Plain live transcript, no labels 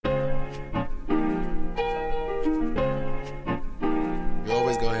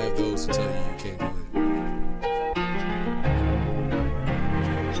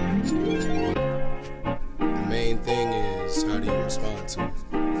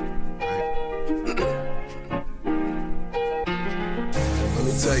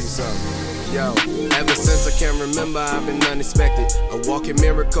tell you something. Yo, ever since I can remember, I've been unexpected. A walking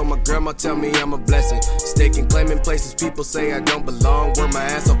miracle, my grandma tell me I'm a blessing. Staking, claiming places people say I don't belong. Work my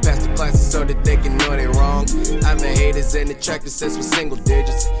ass off past the classes so that they can know they wrong. I've been haters and attracted since with single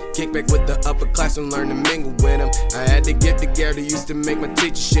digits. Kick back with the upper class and learn to mingle with them. I had to get the girl that used to make my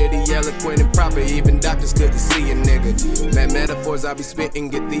teacher shitty, eloquent and proper. Even doctors couldn't see a nigga. Mad metaphors I be spitting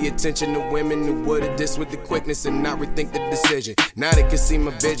get the attention of women who would've dissed with the quickness and not rethink the decision. Now they can see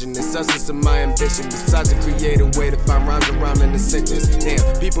my vision, the substance of my ambition. Besides to create a way to find rhymes around in the sentence.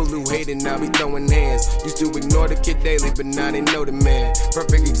 Damn, people who hated now be throwing hands. Used to ignore the kid daily, but now they know the man.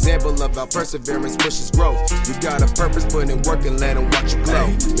 Perfect example of how perseverance pushes growth. You got a purpose, put in work and let them watch you glow.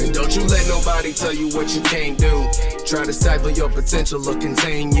 And don't you let nobody tell you what you can't do. Try to stifle your potential or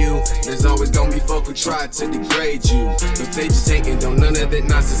contain you. There's always gonna be folk who try to degrade you. If they just hating, don't none of that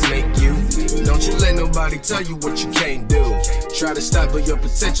nonsense make you. Don't you let nobody tell you what you can't do. Try to stifle your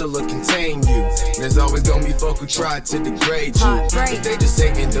potential or contain you. There's always gonna be folk who try to degrade you. If they just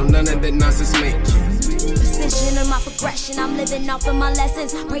hating, don't none of that nonsense make you. Precision of my progression, I'm living off of my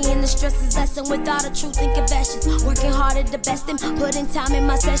lessons. Praying the stress is lesson with all the truth and confessions. Working hard at the best and putting time in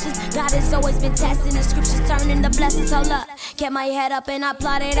my sessions. God has always been testing the scriptures, turning the blessings. Hold up, kept my head up and I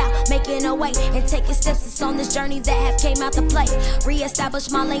plotted out, making a way and taking steps. It's on this journey that have came out to play.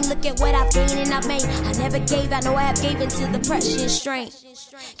 Reestablish my lane, look at what I've gained and I've made. I never gave, I know I have given to the pressure and strain.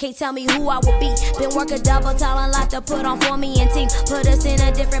 Can't tell me who I will be. Been working double time, a lot to put on for me and team. Put us in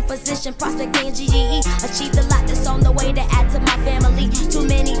a different position, prospecting GGE. Achieved a lot that's on the way to add to my family. Too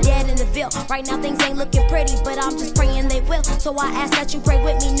many dead in the field. Right now things ain't looking pretty, but I'm just praying they will. So I ask that you pray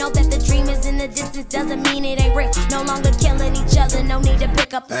with me. Know that the dream is in the distance, doesn't mean it ain't real. No longer killing each other, no need to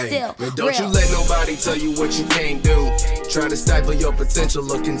pick up the still. Don't you let nobody tell you what you can't do. Try to stifle your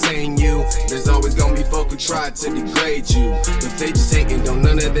potential or contain you. There's always gonna be folk who try to degrade you. If they just hating, don't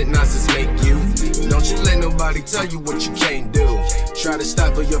none of that nonsense make you. Don't you let nobody tell you what you can't do. Try to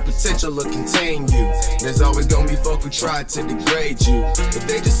stifle your potential or contain you. There's always gonna be folk who try to degrade you. If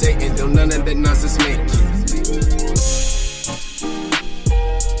they just hating, don't none of that nonsense make you.